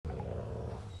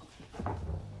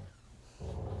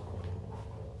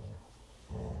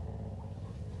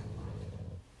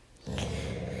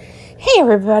Hey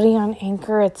everybody on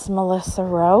Anchor, it's Melissa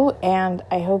Rowe, and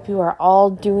I hope you are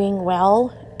all doing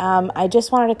well. I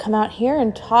just wanted to come out here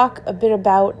and talk a bit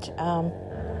about,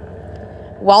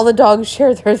 while the dogs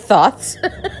share their thoughts,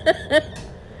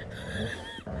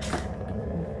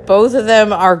 both of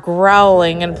them are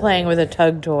growling and playing with a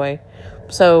tug toy,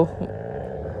 so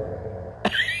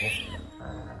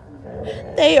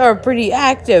they are pretty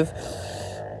active.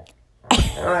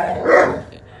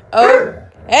 Oh,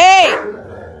 hey!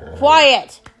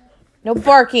 Quiet. No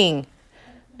barking.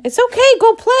 It's okay.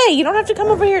 Go play. You don't have to come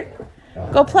over here.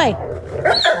 Go play.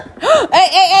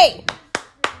 Hey.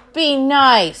 Be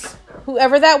nice.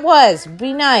 Whoever that was,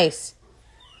 be nice.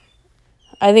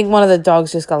 I think one of the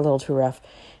dogs just got a little too rough.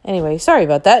 Anyway, sorry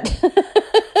about that.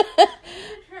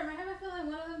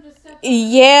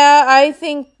 Yeah, I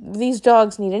think these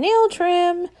dogs need a nail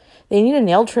trim. They need a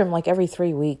nail trim like every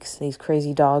 3 weeks, these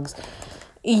crazy dogs.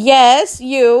 Yes,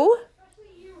 you.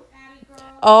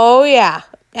 Oh, yeah.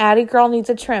 Addie girl needs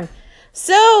a trim.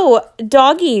 So,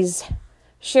 doggies,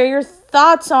 share your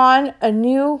thoughts on a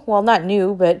new, well, not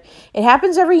new, but it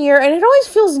happens every year. And it always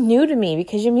feels new to me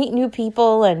because you meet new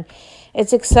people and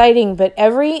it's exciting. But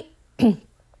every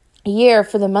year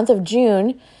for the month of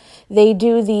June, they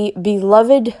do the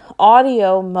Beloved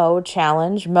Audio Mo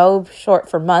Challenge. Mo short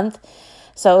for month.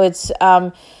 So it's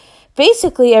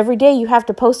basically every day you have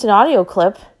to post an audio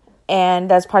clip.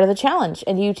 And that's part of the challenge.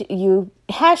 And you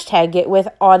hashtag it with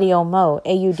AudioMo,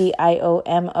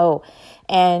 AUDIOMO.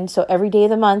 And so every day of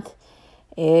the month,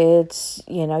 it's,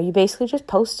 you basically just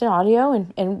post an audio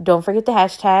and don't forget the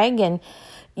hashtag. And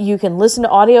you can listen to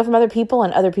audio from other people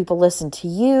and other people listen to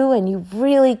you. And you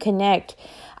really connect.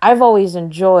 I've always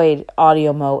enjoyed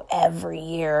AudioMo every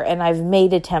year. And I've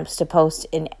made attempts to post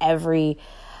in every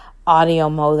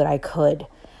AudioMo that I could.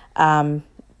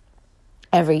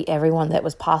 Everyone that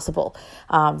was possible.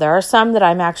 There are some that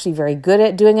I'm actually very good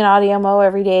at doing an AudioMo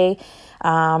every day.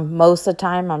 Most of the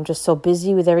time, I'm just so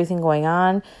busy with everything going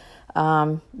on.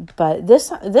 But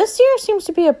this year seems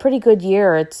to be a pretty good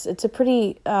year. It's a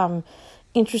pretty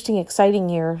interesting, exciting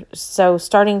year. So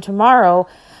starting tomorrow,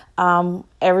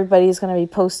 everybody's going to be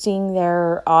posting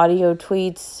their audio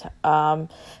tweets.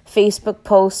 Facebook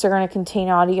posts are going to contain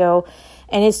audio.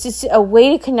 And it's just a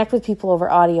way to connect with people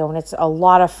over audio, and it's a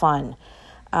lot of fun.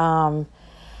 But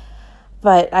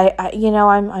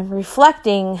I'm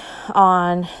reflecting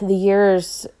on the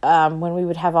years when we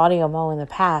would have AudioMo in the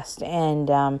past, and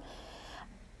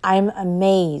I'm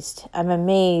amazed. I'm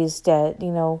amazed at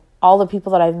all the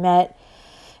people that I've met,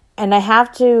 and I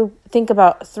have to think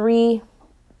about 3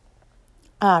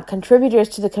 contributors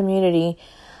to the community,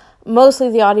 mostly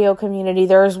the audio community.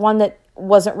 There was one that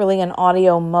wasn't really an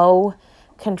AudioMo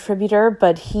contributor,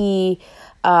 but he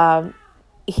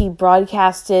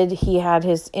broadcasted, he had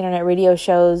his internet radio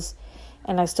shows,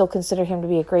 and I still consider him to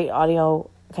be a great audio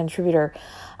contributor.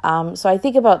 So I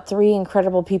think about 3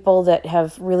 incredible people that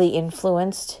have really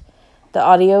influenced the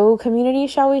audio community,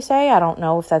 shall we say. I don't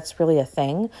know if that's really a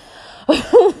thing.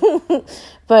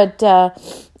 But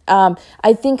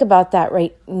I think about that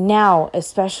right now,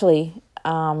 especially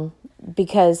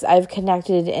because I've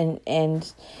connected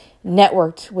and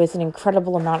networked with an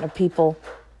incredible amount of people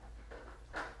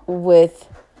with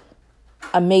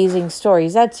amazing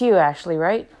stories. That's you, Ashley,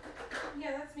 right?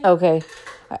 Yeah, that's me. Okay.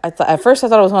 At first I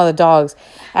thought it was one of the dogs.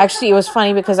 Actually, it was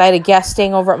funny because I had a guest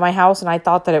staying over at my house and I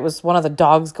thought that it was one of the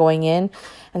dogs going in.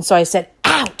 And so I said,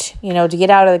 out, to get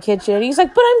out of the kitchen. And he's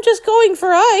like, but I'm just going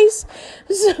for ice.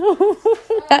 So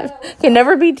can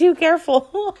never be too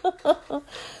careful.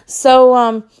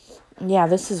 So, yeah,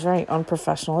 this is very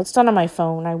unprofessional. It's done on my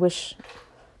phone. I wish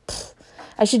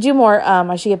I should do more.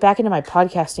 I should get back into my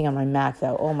podcasting on my Mac,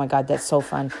 though. Oh, my God, that's so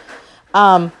fun.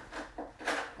 But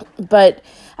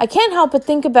I can't help but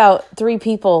think about 3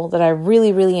 people that I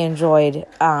really, really enjoyed,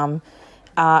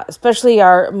 especially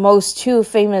our most 2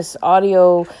 famous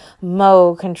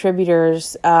AudioMo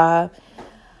contributors.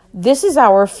 This is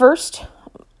our first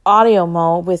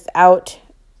AudioMo without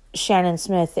Shannon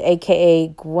Smith, a.k.a.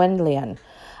 Gwendolyn.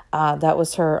 That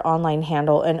was her online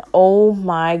handle. And oh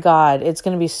my God, it's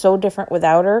going to be so different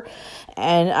without her.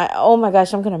 And oh my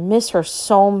gosh, I'm going to miss her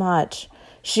so much.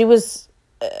 She was,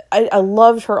 I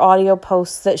loved her audio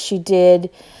posts that she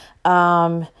did.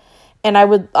 And I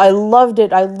loved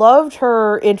it. I loved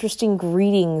her interesting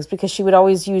greetings because she would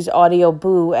always use Audio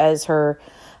Boo as her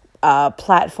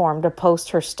platform to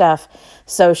post her stuff.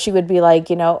 So she would be like,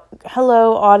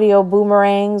 hello, audio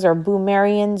boomerangs or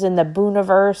boomerians in the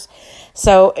Booniverse.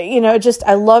 So,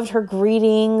 I loved her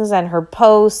greetings and her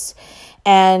posts.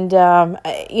 And,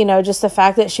 just the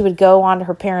fact that she would go onto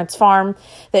her parents' farm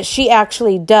that she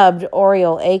actually dubbed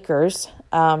Oriole Acres.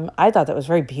 I thought that was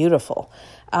very beautiful.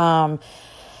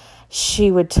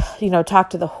 She would, talk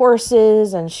to the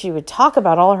horses, and she would talk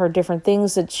about all her different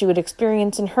things that she would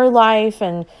experience in her life.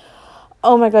 And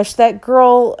oh my gosh, that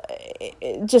girl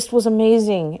just was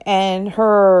amazing. And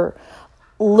her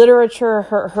literature,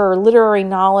 her literary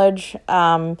knowledge,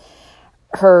 her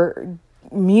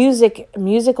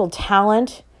musical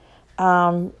talent.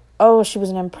 She was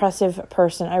an impressive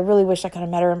person. I really wish I could have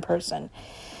met her in person.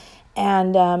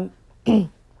 And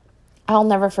I'll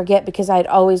never forget, because I'd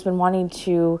always been wanting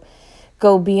to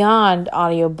go beyond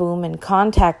Audio Boom and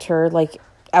contact her, like,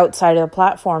 outside of the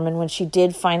platform. And when she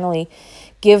did finally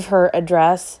give her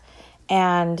address,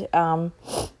 and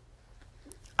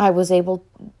I was able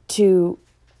to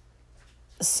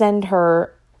send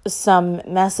her some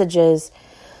messages,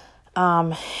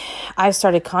 I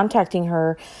started contacting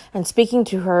her and speaking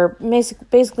to her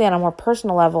basically on a more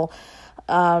personal level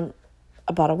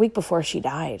about a week before she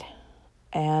died.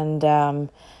 And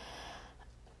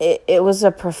it was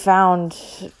a profound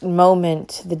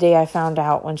moment the day I found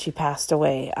out when she passed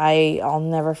away. I'll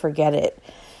never forget it.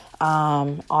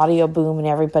 Audio Boom and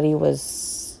everybody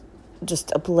was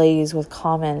just ablaze with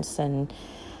comments, and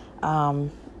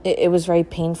it was very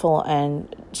painful.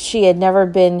 And she had never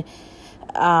been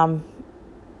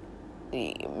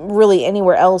really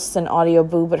anywhere else than Audio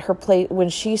Boo, but when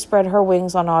she spread her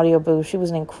wings on Audio Boo, she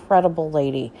was an incredible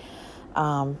lady.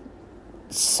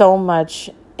 So much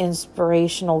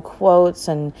inspirational quotes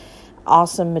and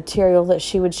awesome material that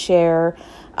she would share.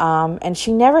 And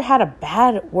she never had a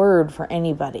bad word for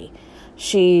anybody.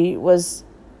 She was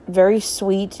very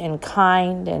sweet and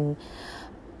kind, and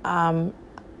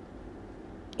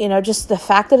just the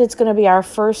fact that it's going to be our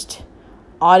first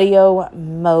audio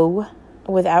mo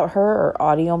without her, or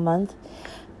audio month,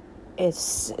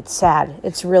 it's sad.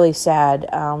 It's really sad.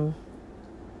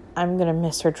 I'm going to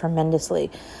miss her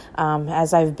tremendously,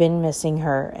 as I've been missing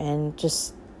her. And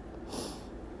just,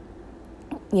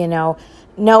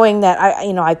 knowing that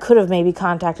I could have maybe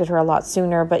contacted her a lot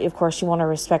sooner, but of course you want to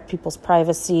respect people's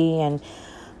privacy. And,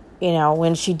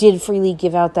 when she did freely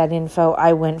give out that info,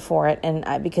 I went for it.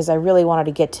 And because I really wanted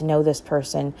to get to know this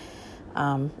person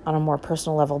on a more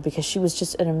personal level, because she was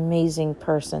just an amazing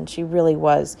person. She really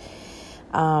was.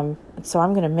 So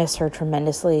I'm going to miss her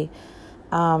tremendously.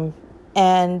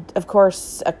 And of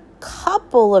course, a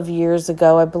couple of years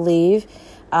ago, I believe,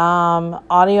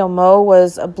 Audio Mo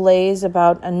was ablaze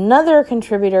about another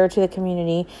contributor to the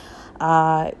community,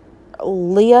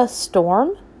 Leah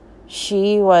Storm.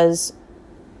 She was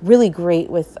really great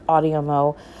with Audio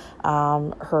Mo.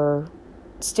 Her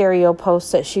stereo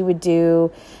posts that she would do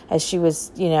as she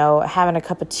was, having a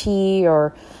cup of tea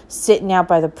or sitting out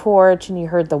by the porch, and you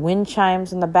heard the wind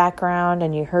chimes in the background,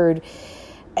 and you heard,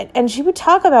 and she would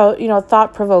talk about,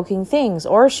 thought-provoking things,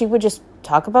 or she would just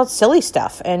talk about silly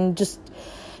stuff. And just,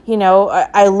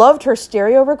 I loved her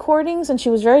stereo recordings, and she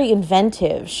was very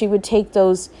inventive. She would take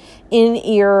those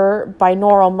in-ear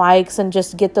binaural mics and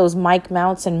just get those mic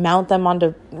mounts and mount them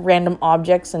onto random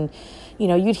objects, and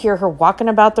you'd hear her walking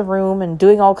about the room and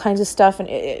doing all kinds of stuff.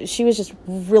 And she was just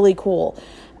really cool.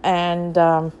 And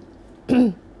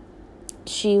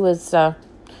she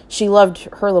loved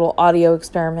her little audio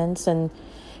experiments. And,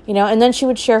 and then she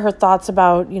would share her thoughts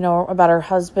about, about her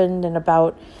husband and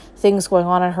about things going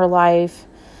on in her life.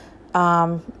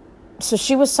 So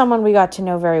she was someone we got to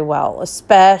know very well,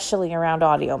 especially around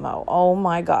Audio Mo. Oh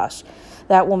my gosh,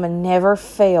 that woman never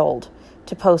failed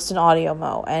to post an Audio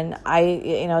Mo. And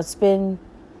it's been,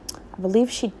 I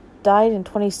believe she died in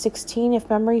 2016, if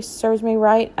memory serves me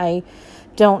right. I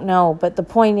don't know, but the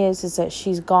point is that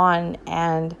she's gone,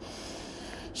 and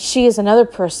she is another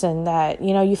person that,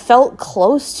 you felt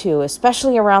close to,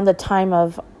 especially around the time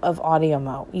of Audio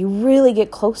Mo. You really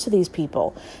get close to these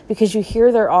people because you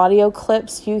hear their audio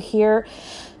clips, you hear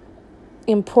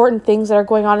important things that are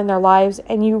going on in their lives,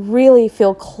 and you really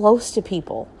feel close to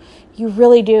people. You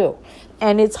really do.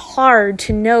 And it's hard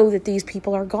to know that these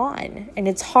people are gone. And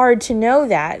it's hard to know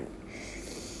that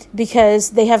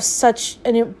because they have such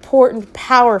an important,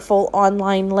 powerful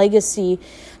online legacy.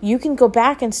 You can go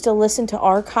back and still listen to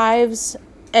archives,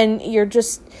 and you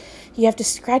have to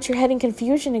scratch your head in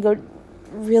confusion and go,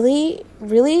 really?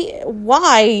 Really?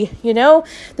 Why?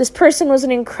 This person was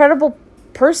an incredible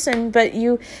person, but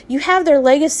you have their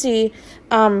legacy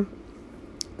to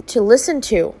listen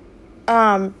to.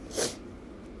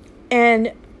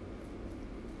 And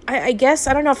I guess,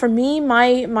 I don't know, for me,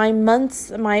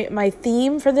 my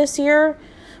theme for this year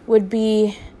would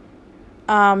be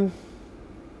your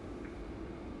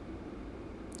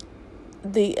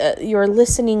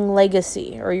listening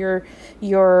legacy, or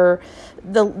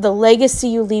the legacy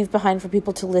you leave behind for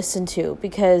people to listen to,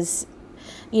 because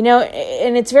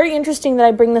And it's very interesting that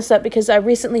I bring this up because I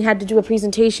recently had to do a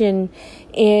presentation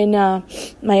in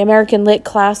my American Lit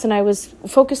class, and I was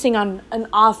focusing on an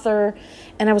author,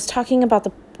 and I was talking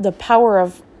about the power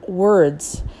of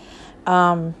words,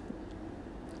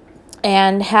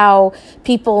 and how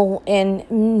people in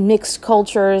mixed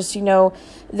cultures,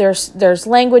 there's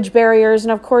language barriers,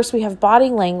 and of course we have body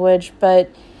language, but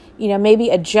maybe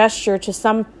a gesture to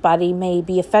somebody may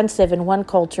be offensive in one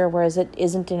culture, whereas it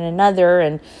isn't in another.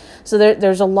 And so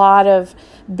there's a lot of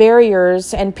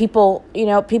barriers, and people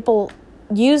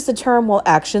use the term, well,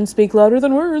 actions speak louder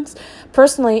than words.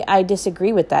 Personally, I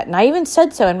disagree with that. And I even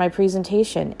said so in my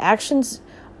presentation. Actions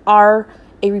are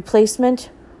a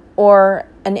replacement or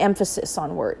an emphasis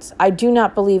on words. I do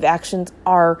not believe actions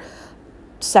are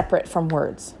separate from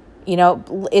words.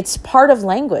 It's part of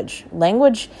language.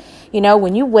 Language,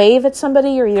 when you wave at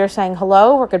somebody, you're either saying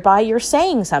hello or goodbye, you're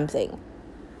saying something.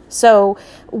 So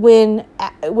when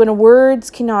words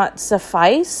cannot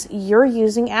suffice, you're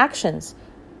using actions.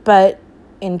 But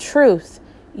in truth,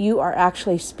 you are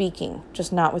actually speaking,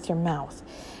 just not with your mouth.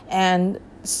 And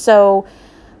so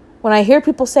when I hear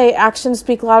people say actions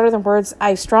speak louder than words,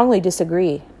 I strongly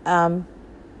disagree. I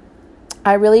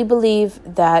really believe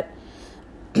that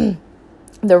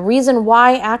the reason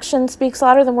why action speaks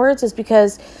louder than words is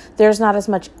because there's not as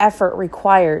much effort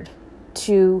required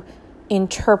to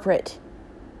interpret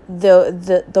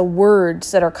the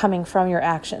words that are coming from your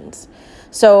actions.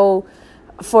 So,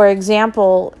 for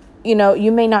example,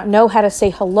 you may not know how to say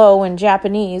hello in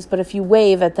Japanese, but if you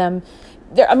wave at them,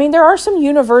 there are some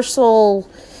universal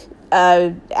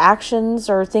actions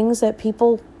or things that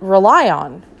people rely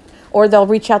on, or they'll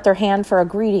reach out their hand for a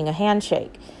greeting, a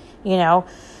handshake.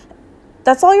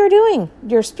 That's all you're doing.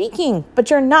 You're speaking, but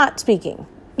you're not speaking.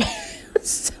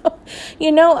 So,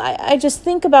 I just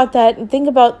think about that and think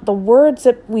about the words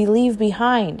that we leave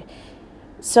behind.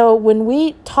 So when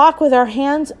we talk with our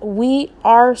hands, we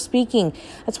are speaking.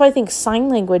 That's why I think sign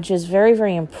language is very,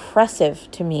 very impressive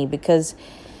to me, because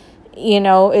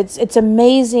it's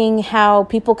amazing how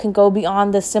people can go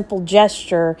beyond the simple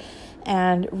gesture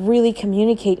and really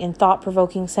communicate in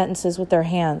thought-provoking sentences with their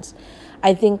hands.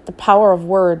 I think the power of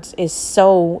words is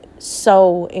so,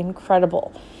 so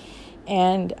incredible.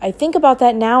 And I think about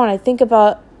that now, and I think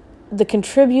about the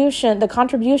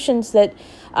contributions that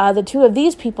the two of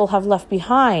these people have left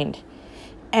behind.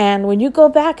 And when you go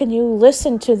back and you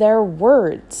listen to their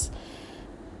words,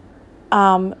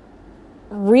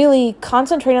 really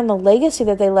concentrate on the legacy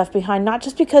that they left behind, not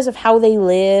just because of how they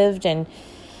lived and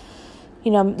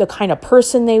the kind of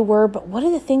person they were, but what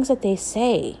are the things that they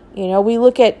say? We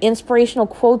look at inspirational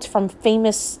quotes from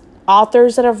famous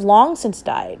authors that have long since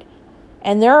died.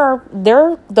 And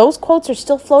those quotes are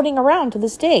still floating around to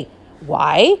this day.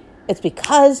 Why? It's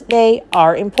because they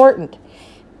are important.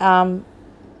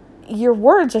 Your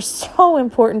words are so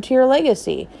important to your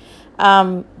legacy.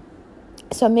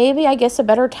 So maybe, I guess, a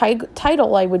better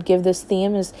title I would give this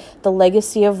theme is The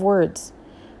Legacy of Words.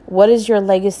 What is your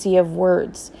legacy of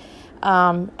words?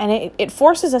 And it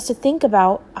forces us to think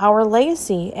about our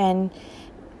legacy and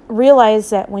realize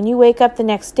that when you wake up the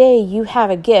next day, you have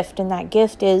a gift, and that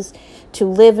gift is to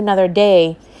live another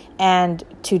day and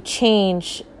to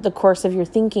change the course of your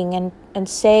thinking and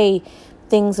say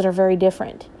things that are very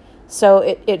different. So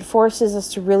it forces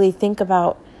us to really think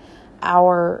about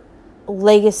our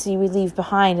legacy we leave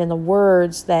behind and the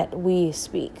words that we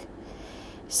speak.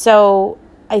 So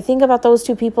I think about those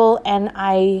two people, and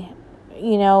I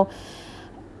know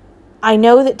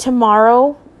that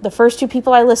tomorrow, the first two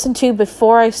people I listen to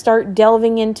before I start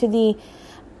delving into the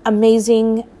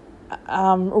amazing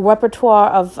repertoire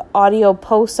of audio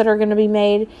posts that are going to be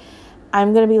made,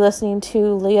 I'm going to be listening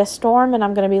to Leah Storm, and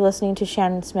I'm going to be listening to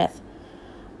Shannon Smith,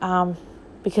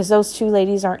 because those two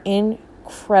ladies are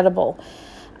incredible.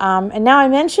 And now I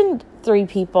mentioned three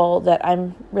people that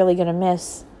I'm really going to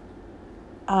miss.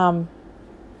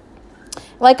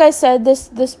 Like I said,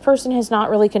 this person has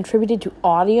not really contributed to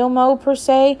Audio Mo per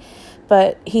se,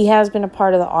 but he has been a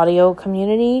part of the audio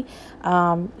community.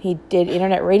 He did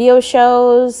internet radio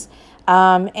shows,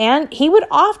 and he would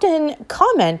often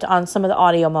comment on some of the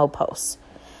Audio Mo posts.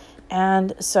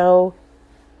 And so,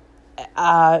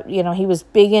 he was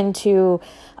big into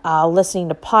listening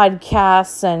to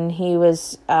podcasts, and he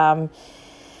was, oh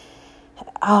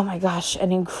my gosh,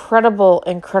 an incredible,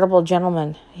 incredible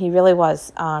gentleman. He really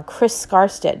was. Chris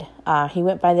Skarstead. He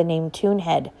went by the name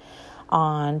Toonhead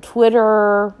on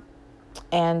Twitter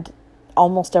and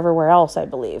almost everywhere else, I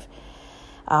believe.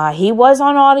 He was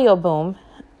on Audio Boom,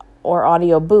 or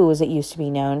Audio Boo as it used to be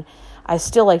known. I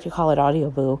still like to call it Audio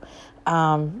Boo.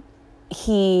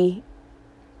 He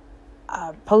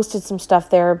posted some stuff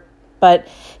there But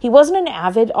he wasn't an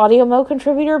avid Audio Mo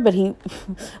contributor, but he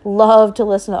loved to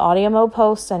listen to Audio Mo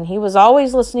posts, and he was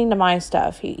always listening to my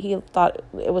stuff. He thought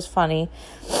it was funny.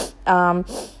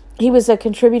 He was a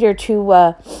contributor to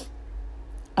a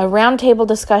roundtable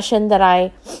discussion that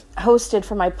I hosted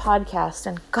for my podcast,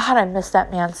 and God, I miss that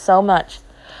man so much.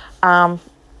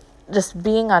 Just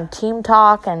being on Team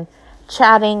Talk and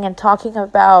chatting and talking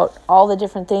about all the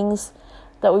different things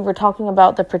that we were talking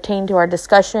about that pertain to our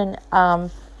discussion. And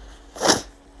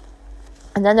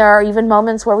then there are even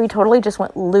moments where we totally just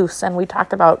went loose and we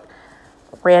talked about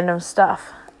random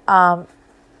stuff. I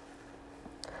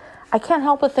can't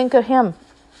help but think of him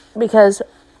because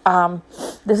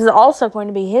this is also going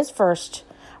to be his first,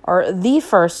 or the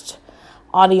first,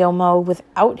 Audio Mo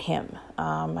without him.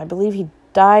 I believe he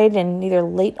died in either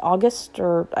late August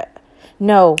or... I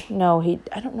don't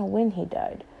know when he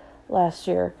died last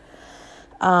year.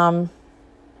 But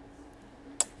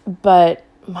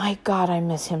my God, I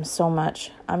miss him so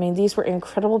much. I mean, these were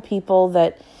incredible people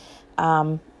that,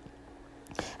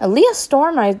 Leah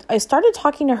Storm, I started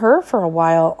talking to her for a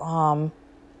while.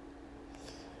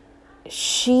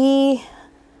 She,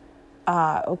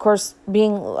 of course,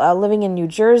 being, living in New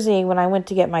Jersey, when I went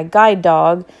to get my guide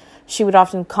dog, she would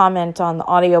often comment on the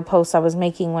audio posts I was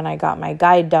making when I got my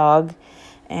guide dog,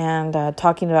 and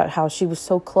talking about how she was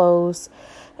so close,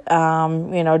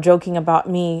 joking about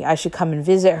me, I should come and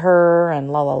visit her,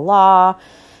 and la la la.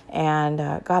 And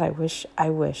God, I wish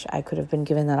I could have been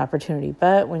given that opportunity.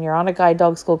 But when you're on a guide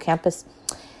dog school campus,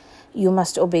 you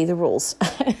must obey the rules.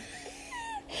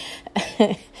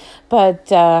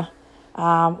 But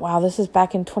wow, this is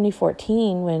back in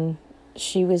 2014 when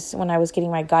I was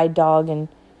getting my guide dog, and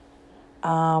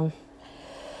oh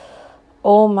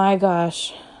my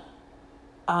gosh.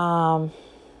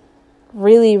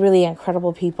 Really, really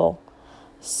incredible people.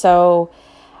 So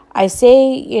I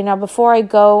say, before I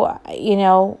go,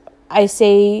 I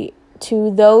say to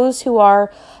those who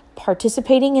are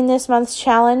participating in this month's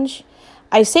challenge,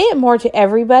 I say it more to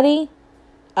everybody.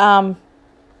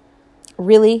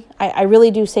 Really, I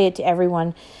really do say it to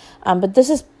everyone. But this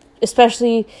is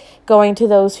especially going to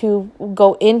those who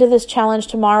go into this challenge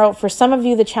tomorrow. For some of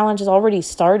you, the challenge has already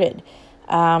started.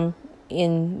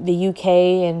 In the UK,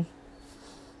 and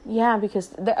yeah, because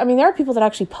there are people that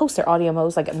actually post their Audio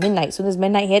Mo's like at midnight. So as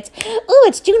midnight hits, oh,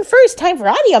 it's June 1st, time for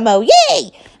Audio Mo,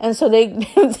 yay! And so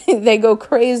they go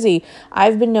crazy.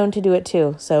 I've been known to do it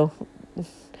too, so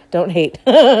don't hate.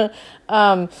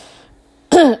 And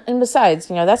besides,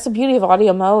 that's the beauty of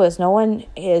Audio Mo, is no one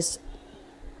is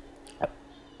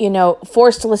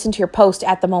forced to listen to your post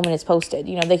at the moment it's posted.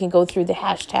 They can go through the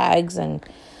hashtags,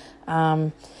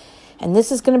 and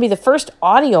this is going to be the first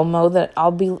Audio Mo that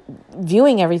I'll be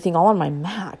viewing everything all on my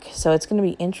Mac. So it's going to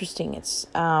be interesting. It's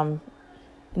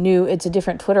new. It's a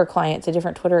different Twitter client. It's a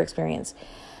different Twitter experience.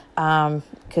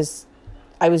 Because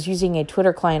I was using a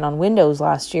Twitter client on Windows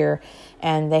last year,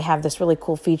 and they have this really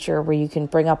cool feature where you can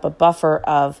bring up a buffer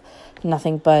of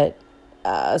nothing but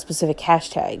specific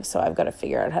hashtags. So I've got to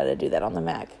figure out how to do that on the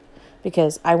Mac,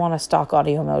 because I want to stalk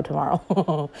Audio Mo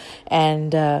tomorrow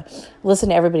and listen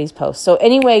to everybody's posts. So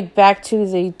anyway, back to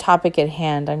the topic at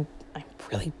hand. I'm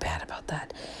really bad about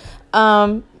that.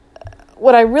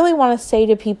 What I really want to say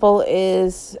to people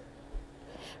is,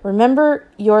 remember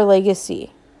your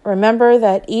legacy. Remember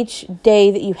that each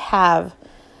day that you have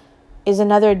is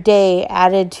another day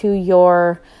added to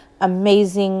your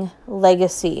amazing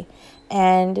legacy.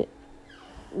 And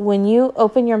when you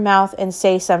open your mouth and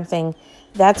say something,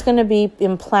 that's going to be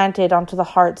implanted onto the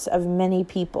hearts of many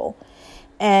people.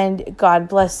 And God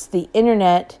bless the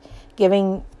internet,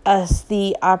 giving us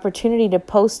the opportunity to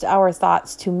post our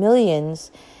thoughts to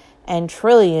millions and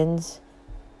trillions.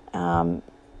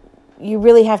 You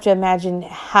really have to imagine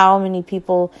how many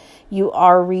people you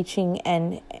are reaching,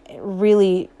 and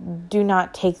really do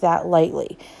not take that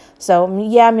lightly. So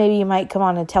yeah, maybe you might come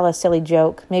on and tell a silly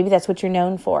joke. Maybe that's what you're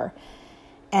known for.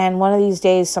 And one of these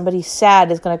days, somebody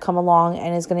sad is going to come along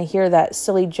and is going to hear that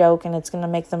silly joke, and it's going to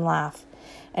make them laugh,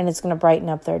 and it's going to brighten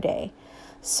up their day.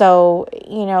 So,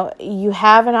 you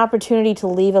have an opportunity to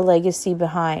leave a legacy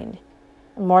behind,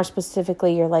 more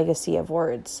specifically, your legacy of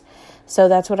words. So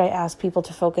that's what I ask people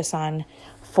to focus on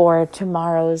for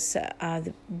tomorrow's,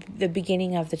 the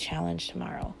beginning of the challenge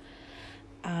tomorrow.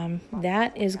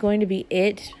 That is going to be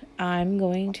it. I'm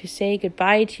going to say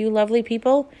goodbye to you, lovely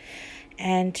people,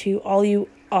 and to all you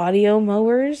audio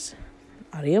mowers,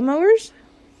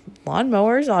 lawn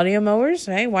mowers, audio mowers.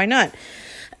 Hey, why not?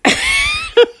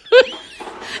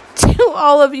 To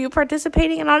all of you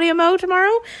participating in Audio Mo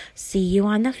tomorrow, see you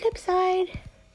on the flip side.